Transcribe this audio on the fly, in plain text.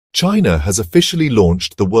China has officially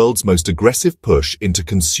launched the world's most aggressive push into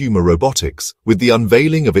consumer robotics with the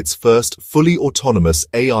unveiling of its first fully autonomous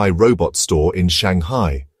AI robot store in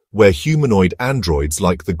Shanghai, where humanoid androids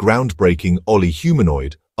like the groundbreaking Oli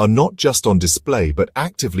Humanoid are not just on display but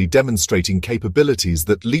actively demonstrating capabilities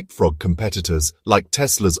that leapfrog competitors like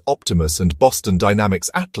Tesla's Optimus and Boston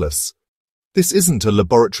Dynamics Atlas. This isn't a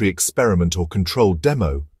laboratory experiment or controlled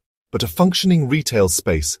demo, but a functioning retail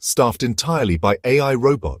space staffed entirely by AI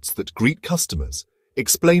robots that greet customers,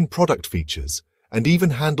 explain product features, and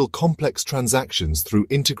even handle complex transactions through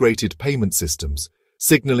integrated payment systems,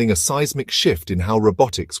 signaling a seismic shift in how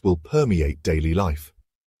robotics will permeate daily life.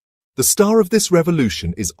 The star of this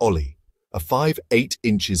revolution is Oli, a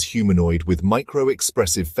 5'8" humanoid with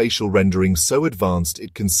micro-expressive facial rendering so advanced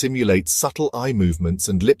it can simulate subtle eye movements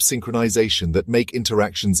and lip synchronization that make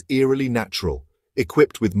interactions eerily natural.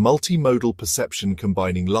 Equipped with multi-modal perception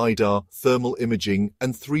combining LiDAR, thermal imaging,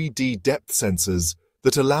 and 3D depth sensors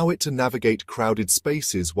that allow it to navigate crowded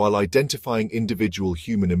spaces while identifying individual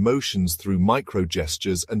human emotions through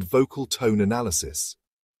micro-gestures and vocal tone analysis.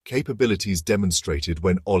 Capabilities demonstrated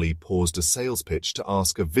when Oli paused a sales pitch to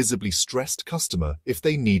ask a visibly stressed customer if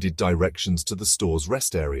they needed directions to the store's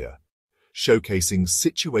rest area, showcasing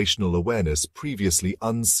situational awareness previously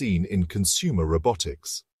unseen in consumer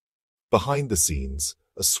robotics. Behind the scenes,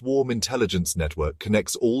 a swarm intelligence network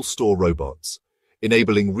connects all store robots,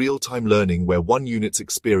 enabling real-time learning where one unit's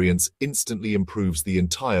experience instantly improves the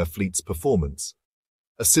entire fleet's performance.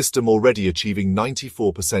 A system already achieving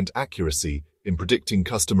 94% accuracy in predicting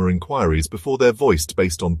customer inquiries before they're voiced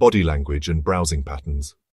based on body language and browsing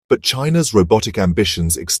patterns. But China's robotic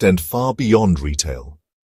ambitions extend far beyond retail.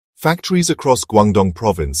 Factories across Guangdong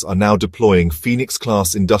province are now deploying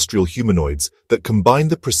Phoenix-class industrial humanoids that combine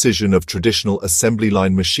the precision of traditional assembly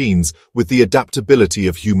line machines with the adaptability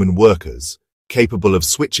of human workers, capable of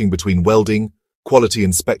switching between welding, quality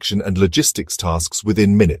inspection and logistics tasks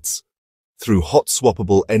within minutes, through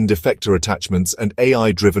hot-swappable end effector attachments and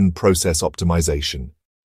AI-driven process optimization.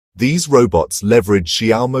 These robots leverage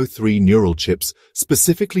Xiaomo 3 neural chips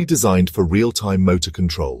specifically designed for real-time motor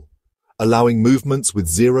control, allowing movements with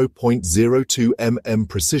 0.02 mm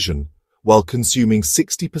precision while consuming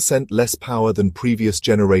 60% less power than previous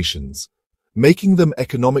generations, making them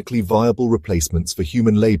economically viable replacements for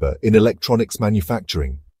human labor in electronics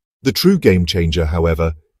manufacturing. The true game changer,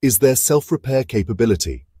 however, is their self-repair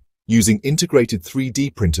capability. Using integrated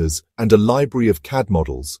 3D printers and a library of CAD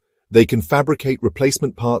models, they can fabricate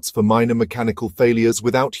replacement parts for minor mechanical failures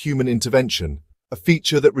without human intervention, a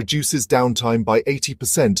feature that reduces downtime by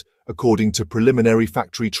 80% according to preliminary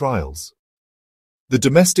factory trials. The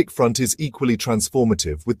domestic front is equally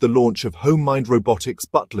transformative with the launch of HomeMind Robotics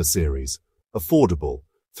Butler Series, affordable,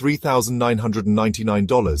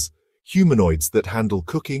 $3,999, humanoids that handle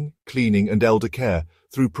cooking, cleaning, and elder care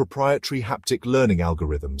through proprietary haptic learning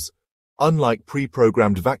algorithms. Unlike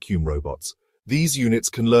pre-programmed vacuum robots, these units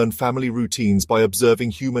can learn family routines by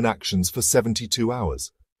observing human actions for 72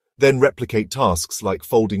 hours, then replicate tasks like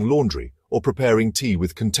folding laundry or preparing tea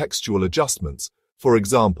with contextual adjustments, for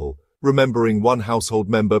example, remembering one household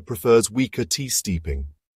member prefers weaker tea steeping.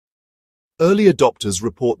 Early adopters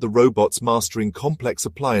report the robots mastering complex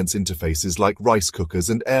appliance interfaces like rice cookers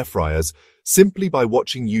and air fryers simply by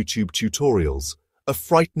watching YouTube tutorials, a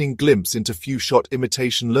frightening glimpse into few-shot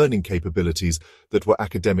imitation learning capabilities that were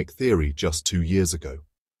academic theory just 2 years ago.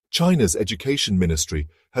 China's education ministry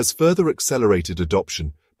has further accelerated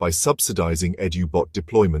adoption by subsidizing EDUBot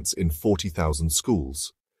deployments in 40,000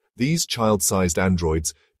 schools. These child-sized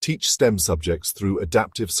androids teach STEM subjects through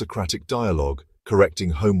adaptive Socratic dialogue, correcting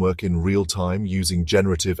homework in real time using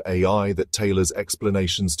generative AI that tailors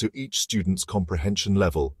explanations to each student's comprehension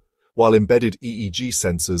level, while embedded EEG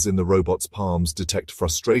sensors in the robot's palms detect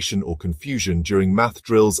frustration or confusion during math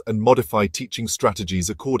drills and modify teaching strategies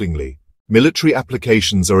accordingly. Military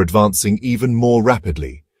applications are advancing even more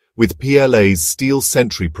rapidly, with PLA's Steel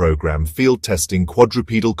Sentry program field testing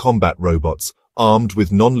quadrupedal combat robots armed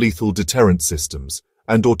with non-lethal deterrent systems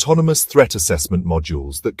and autonomous threat assessment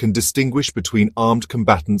modules that can distinguish between armed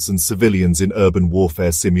combatants and civilians in urban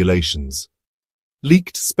warfare simulations.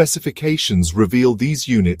 Leaked specifications reveal these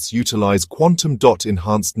units utilize quantum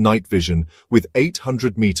dot-enhanced night vision with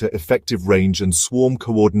 800-meter effective range and swarm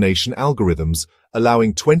coordination algorithms,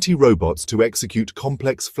 allowing 20 robots to execute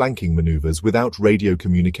complex flanking maneuvers without radio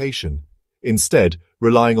communication, instead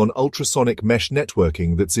relying on ultrasonic mesh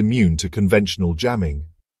networking that's immune to conventional jamming.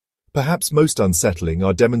 Perhaps most unsettling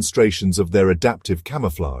are demonstrations of their adaptive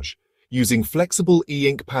camouflage, using flexible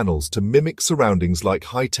e-ink panels to mimic surroundings like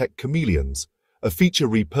high-tech chameleons, a feature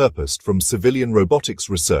repurposed from civilian robotics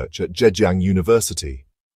research at Zhejiang University.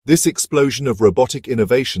 This explosion of robotic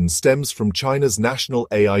innovation stems from China's National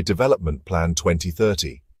AI Development Plan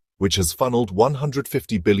 2030, which has funneled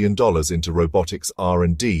 $150 billion into robotics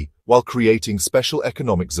R&D while creating special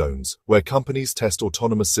economic zones where companies test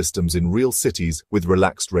autonomous systems in real cities with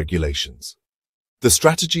relaxed regulations. The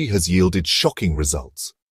strategy has yielded shocking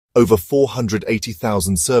results. Over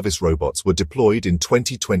 480,000 service robots were deployed in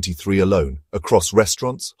 2023 alone across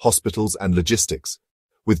restaurants, hospitals, and logistics,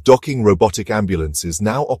 with docking robotic ambulances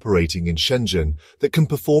now operating in Shenzhen that can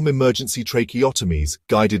perform emergency tracheotomies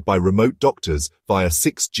guided by remote doctors via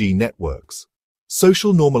 6G networks.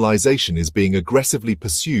 Social normalization is being aggressively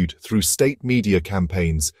pursued through state media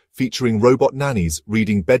campaigns featuring robot nannies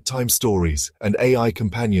reading bedtime stories and AI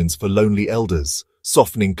companions for lonely elders,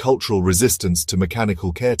 softening cultural resistance to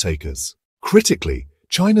mechanical caretakers. Critically,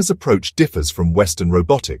 China's approach differs from Western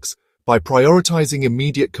robotics by prioritizing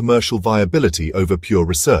immediate commercial viability over pure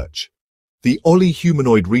research. The Oli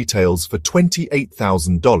Humanoid retails for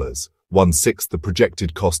 $28,000, one-sixth the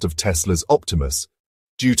projected cost of Tesla's Optimus,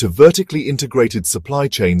 due to vertically integrated supply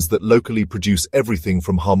chains that locally produce everything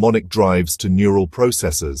from harmonic drives to neural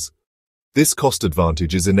processors. This cost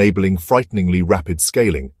advantage is enabling frighteningly rapid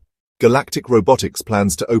scaling. Galactic Robotics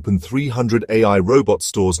plans to open 300 AI robot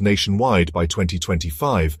stores nationwide by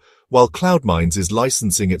 2025, while CloudMinds is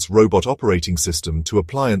licensing its robot operating system to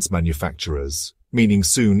appliance manufacturers, meaning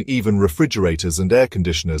soon even refrigerators and air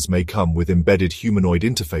conditioners may come with embedded humanoid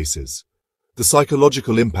interfaces. The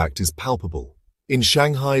psychological impact is palpable. In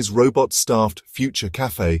Shanghai's robot-staffed Future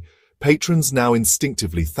Cafe, patrons now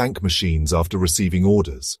instinctively thank machines after receiving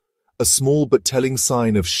orders, a small but telling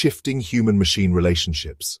sign of shifting human-machine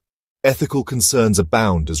relationships. Ethical concerns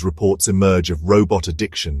abound as reports emerge of robot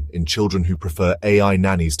addiction in children who prefer AI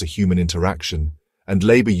nannies to human interaction, and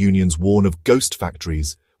labor unions warn of ghost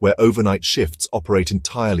factories where overnight shifts operate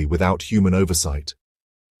entirely without human oversight.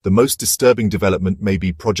 The most disturbing development may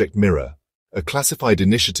be Project Mirror, a classified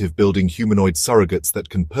initiative building humanoid surrogates that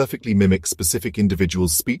can perfectly mimic specific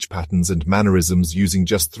individuals' speech patterns and mannerisms using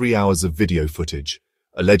just 3 hours of video footage,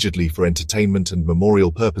 allegedly for entertainment and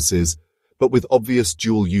memorial purposes, but with obvious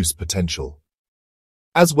dual-use potential.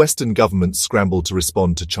 As Western governments scramble to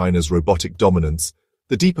respond to China's robotic dominance,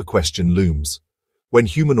 the deeper question looms. When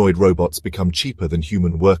humanoid robots become cheaper than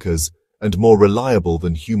human workers and more reliable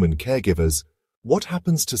than human caregivers, what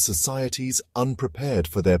happens to societies unprepared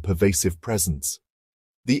for their pervasive presence?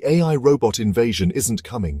 The AI robot invasion isn't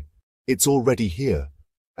coming. It's already here,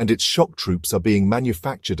 and its shock troops are being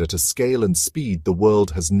manufactured at a scale and speed the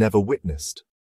world has never witnessed.